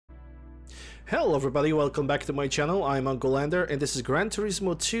Hello everybody, welcome back to my channel. I'm UncleLander and this is Gran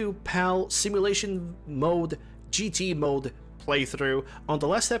Turismo 2 PAL Simulation Mode GT Mode playthrough. On the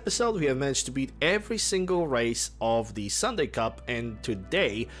last episode we have managed to beat every single race of the Sunday Cup, and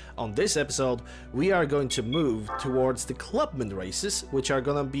today on this episode we are going to move towards the Clubman races, which are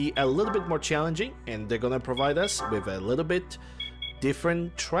gonna be a little bit more challenging and they're gonna provide us with a little bit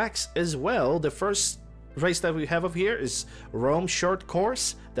different tracks as well. The first race that we have up here is Rome short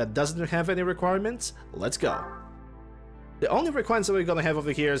course that doesn't have any requirements. Let's go. The only requirements that we're gonna have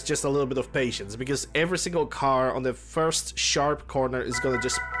over here is just a little bit of patience, because every single car on the first sharp corner is gonna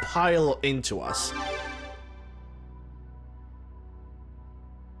just pile into us.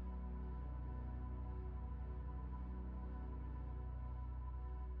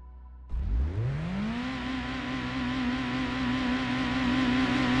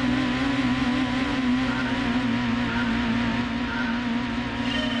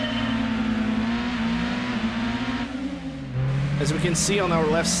 As we can see on our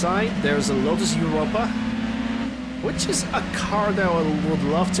left side, there's a Lotus Europa, which is a car that I would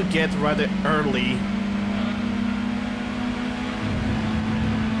love to get rather early.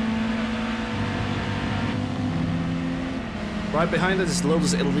 Right behind it is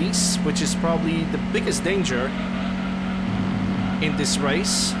Lotus Elise, which is probably the biggest danger in this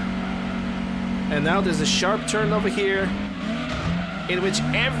race. And now there's a sharp turn over here, in which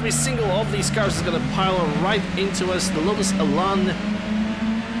every single of these cars is gonna pile right into us. The Lotus Elan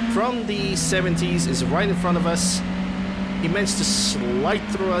from the 70s is right in front of us. He managed to slide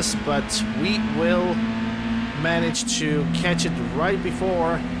through us, but we will manage to catch it right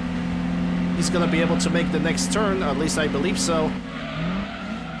before he's gonna be able to make the next turn, at least I believe so.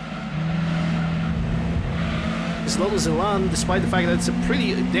 This Lotus Elan, despite the fact that it's a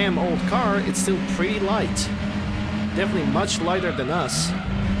pretty damn old car, it's still pretty light. Definitely much lighter than us.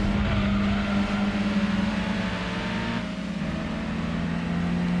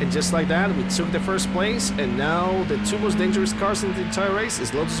 And just like that, we took the first place, and now the two most dangerous cars in the entire race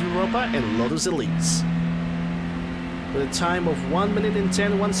is Lotus Europa and Lotus Elise. With a time of 1 minute and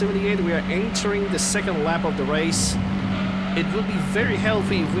 10, 178, we are entering the second lap of the race. It would be very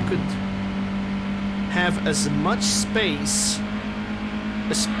healthy if we could have as much space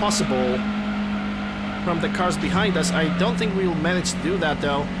as possible from the cars behind us. I don't think we will manage to do that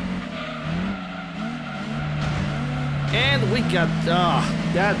though. And we got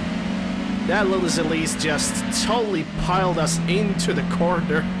that Lotus Elise just totally piled us into the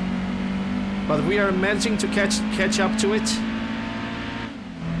corner, but we are managing to catch up to it.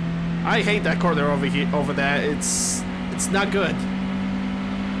 I hate that corner over there. It's not good.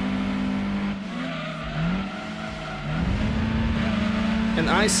 And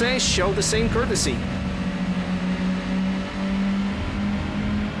I say, show the same courtesy.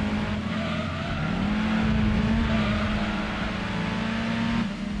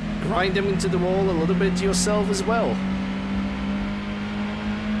 Grind them into the wall a little bit yourself as well.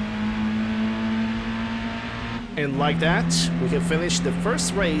 And like that, we have finished the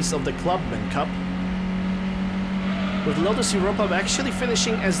first race of the Clubman Cup, with Lotus Europa actually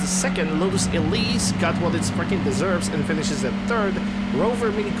finishing as the second. Lotus Elise got what it freaking deserves and finishes at third. Rover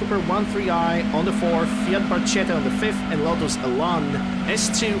Mini Cooper 13i on the fourth, Fiat Barchetta on the fifth, and Lotus Elan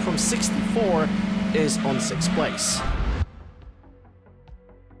S2 from 64 is on sixth place.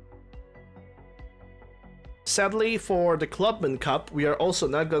 Sadly, for the Clubman Cup, we are also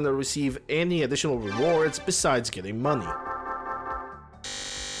not going to receive any additional rewards besides getting money.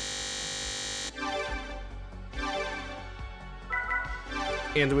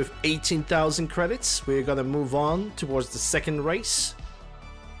 And with 18,000 credits, we're going to move on towards the second race,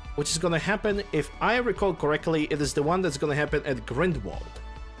 which is going to happen, if I recall correctly, it is the one that's going to happen at Grindwald.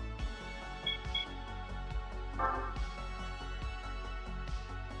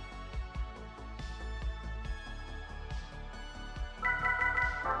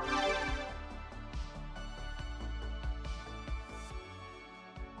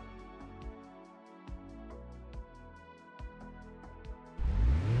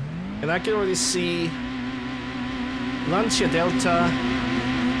 And I can already see Lancia Delta,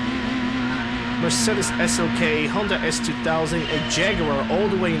 Mercedes SLK, Honda S2000, a Jaguar all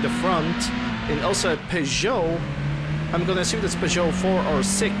the way in the front, and also a Peugeot. I'm gonna assume that's Peugeot 4 or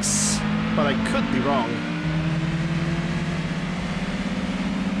 6, but I could be wrong.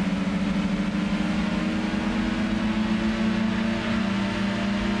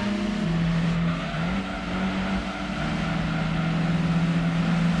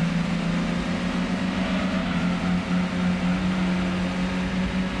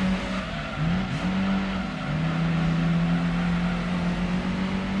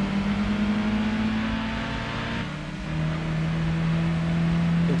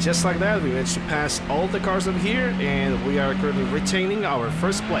 just like that, we managed to pass all the cars over here, and we are currently retaining our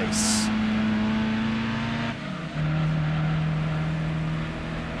first place.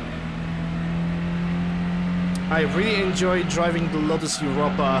 I really enjoyed driving the Lotus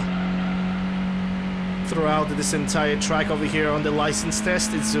Europa throughout this entire track over here on the license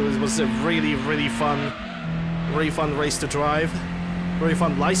test. It was a really fun race to drive, really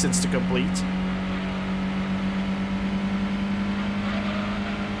fun license to complete.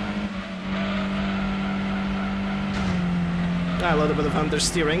 A little bit of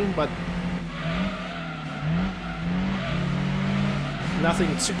understeering, but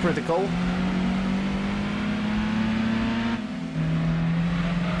nothing too critical.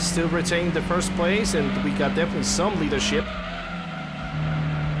 Still retain the first place, and we got definitely some leadership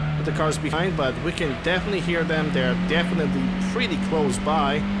with the cars behind, but we can definitely hear them. They're definitely pretty close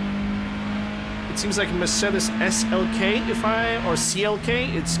by. It seems like Mercedes SLK, or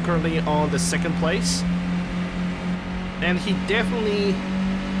CLK, it's currently on the second place. And he definitely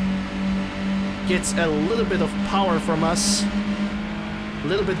gets a little bit of power from us, a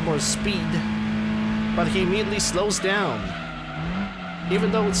little bit more speed, but he immediately slows down,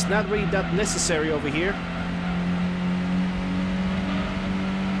 even though it's not really that necessary over here,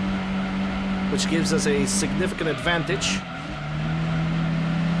 which gives us a significant advantage.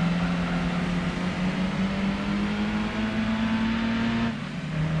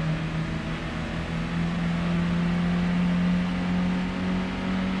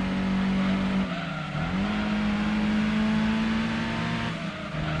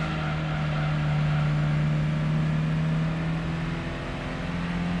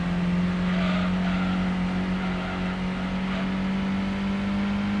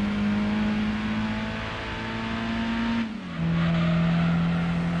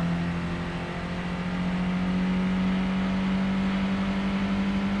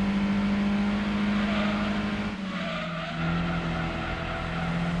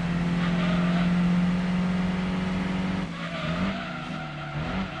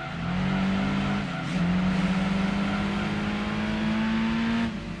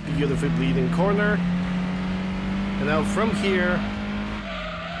 Beautifully bleeding corner, and now from here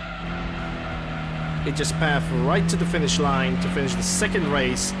it just path right to the finish line to finish the second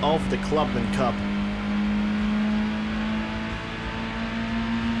race of the Clubman Cup.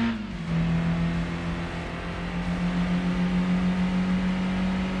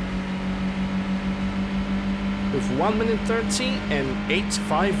 With 1 minute 30 and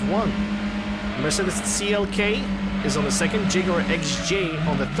 8:51. Mercedes CLK is on the second, Jaguar XJ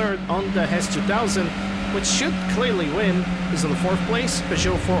on the third, Honda Hess 2000, which should clearly win, is on the fourth place,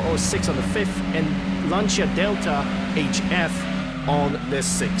 Peugeot 406 on the fifth, and Lancia Delta HF on the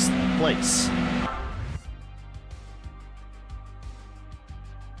sixth place.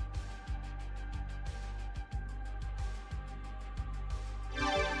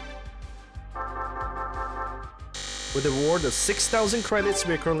 With a reward of 6,000 credits,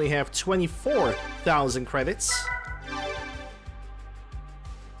 we currently have 24,000 credits.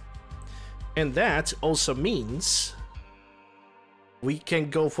 And that also means we can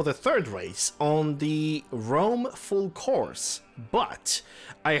go for the third race on the Rome full course. But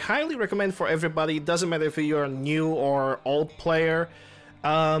I highly recommend for everybody, it doesn't matter if you're a new or old player,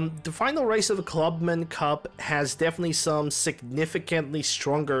 the final race of the Clubman Cup has definitely some significantly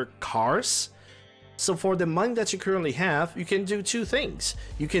stronger cars. So for the money that you currently have, you can do two things.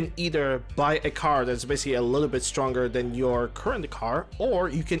 You can either buy a car that's basically a little bit stronger than your current car, or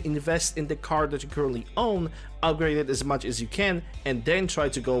you can invest in the car that you currently own, upgrade it as much as you can, and then try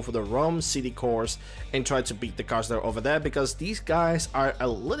to go for the Rome City course and try to beat the cars that are over there, because these guys are a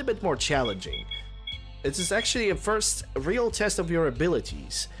little bit more challenging. It is actually a first real test of your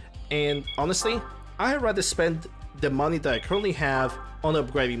abilities, and honestly, I'd rather spend the money that I currently have on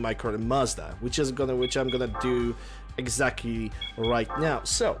upgrading my current Mazda, which I'm gonna do exactly right now.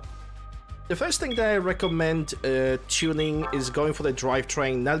 So the first thing that I recommend tuning is going for the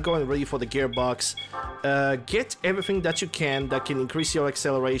drivetrain, not going really for the gearbox. Get everything that you can that can increase your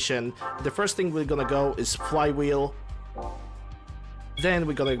acceleration. The first thing we're gonna go is flywheel, then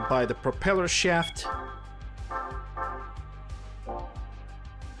we're gonna buy the propeller shaft.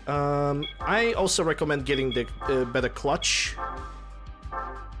 I also recommend getting the better clutch.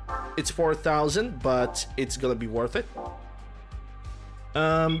 It's 4,000, but it's gonna be worth it.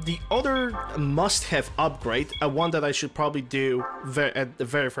 The other must-have upgrade, one that I should probably do at the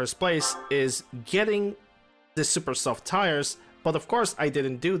very first place, is getting the super soft tires. But of course, I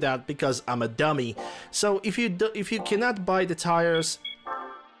didn't do that because I'm a dummy. So if you cannot buy the tires,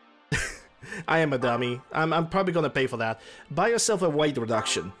 I am a dummy. I'm probably gonna pay for that. Buy yourself a weight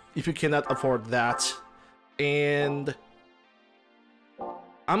reduction if you cannot afford that. And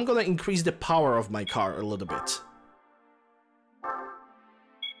I'm gonna increase the power of my car a little bit.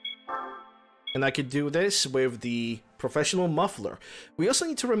 And I could do this with the professional muffler. We also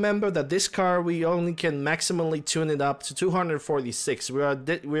need to remember that this car, we only can maximally tune it up to 246. We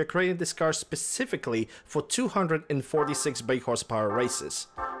are creating this car specifically for 246 brake horsepower races.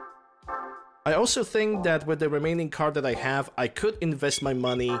 I also think that with the remaining car that I have, I could invest my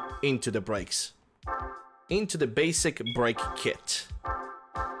money into the brakes. Into the basic brake kit.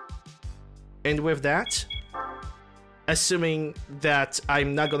 And with that, assuming that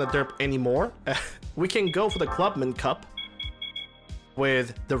I'm not gonna derp anymore, we can go for the Clubman Cup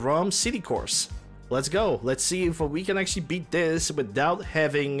with the Rome City Course. Let's go. Let's see if we can actually beat this without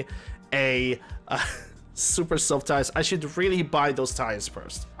having a super soft tires. I should really buy those tires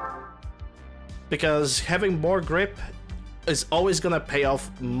first, because having more grip is always gonna pay off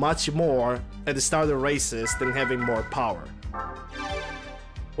much more at the start of the races than having more power.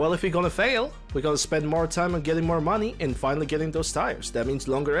 Well, if we're gonna fail, we're gonna spend more time on getting more money and finally getting those tires. That means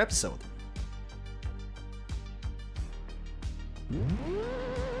longer episode.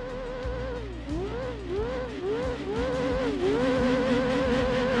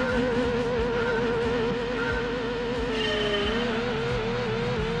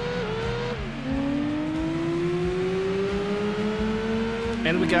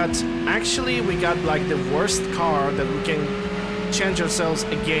 And we got like the worst car that we can change ourselves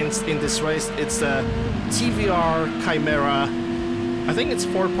against in this race. It's a TVR Chimera. I think it's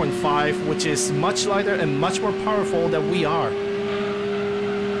 4.5, which is much lighter and much more powerful than we are.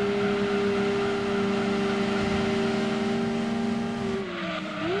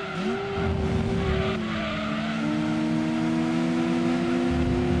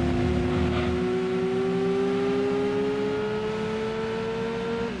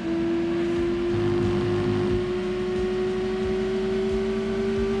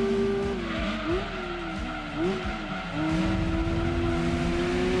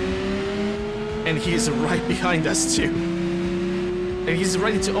 And he's right behind us too. And he's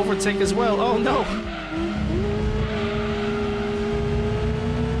ready to overtake as well. Oh no!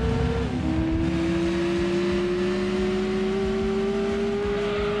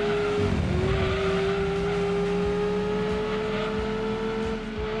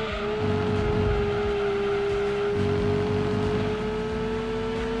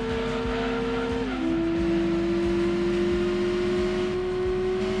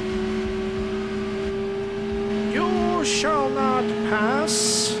 Shall not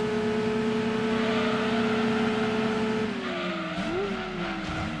pass.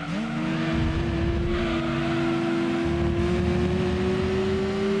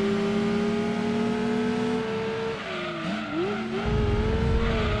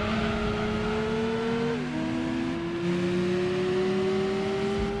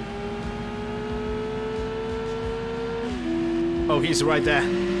 Oh, he's right there.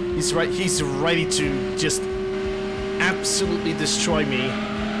 He's right. He's ready to just absolutely destroy me.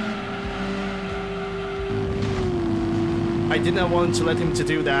 I did not want to let him to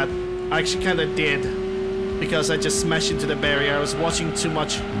do that. I actually kind of did, because I just smashed into the barrier. I was watching too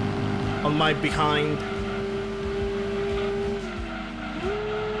much on my behind.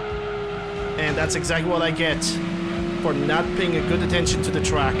 And that's exactly what I get for not paying a good attention to the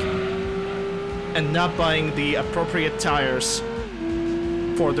track and not buying the appropriate tires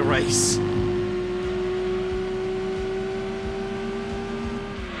for the race.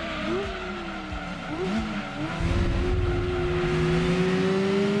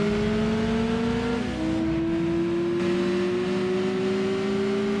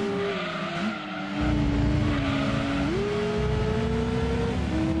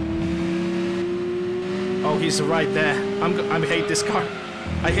 Oh, he's right there. I hate this car.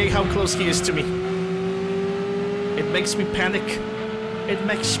 I hate how close he is to me. It makes me panic. It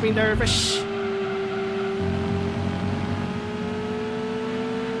makes me nervous.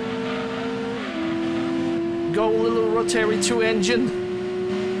 Go, little rotary 2 engine.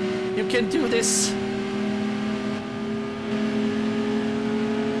 You can do this.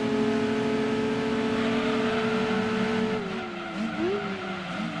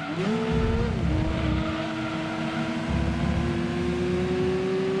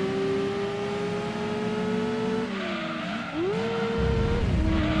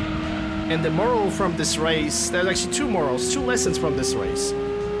 And the moral from this race, there's actually two morals, two lessons from this race.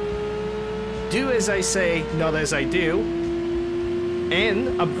 Do as I say, not as I do.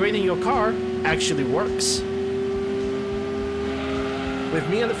 And upgrading your car actually works. with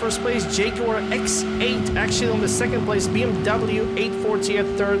me in the first place, Jaguar X8 actually on the second place, BMW 840 at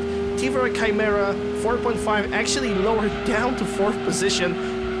third, Tivera Chimera 4.5 actually lowered down to fourth position,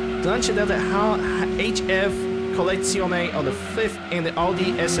 Lanciadella HF Collezione on the fifth, and the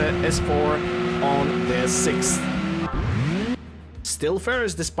Audi S4 on the sixth. Still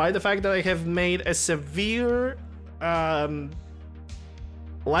first, despite the fact that I have made a severe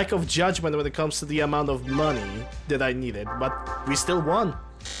lack of judgment when it comes to the amount of money that I needed, but we still won.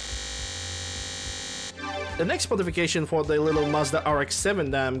 The next modification for the little Mazda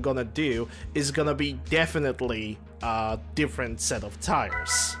RX-7 that I'm gonna do is gonna be definitely a different set of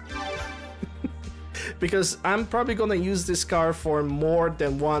tires. Because I'm probably gonna use this car for more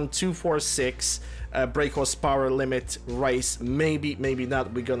than one 246 brake horsepower limit race. Maybe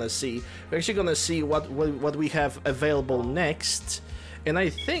not, we're gonna see. We're actually gonna see what we have available next. And I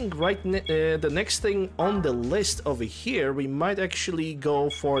think the next thing on the list over here, we might actually go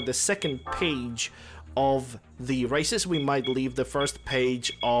for the second page of the races. We might leave the first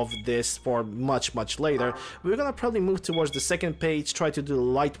page of this for much later. We're gonna probably move towards the second page, try to do the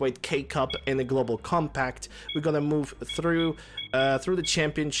lightweight K-Cup and the global compact. We're gonna move through the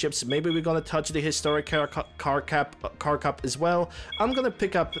championships. Maybe we're gonna touch the historic car cup as well. I'm gonna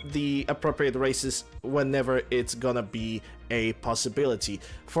pick up the appropriate races whenever it's gonna be a possibility.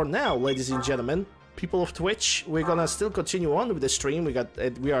 For now, ladies and gentlemen, people of Twitch, we're gonna still continue on with the stream.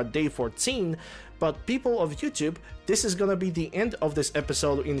 We are day 14, but people of YouTube, this is gonna be the end of this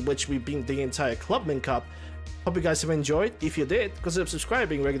episode in which we beat the entire Clubman Cup. Hope you guys have enjoyed. If you did, consider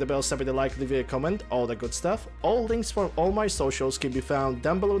subscribing, ring the bell, stop with a like, leave a comment, all the good stuff. All links for all my socials can be found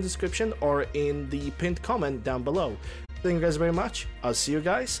down below in the description or in the pinned comment down below. Thank you guys very much. I'll see you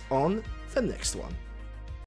guys on the next one.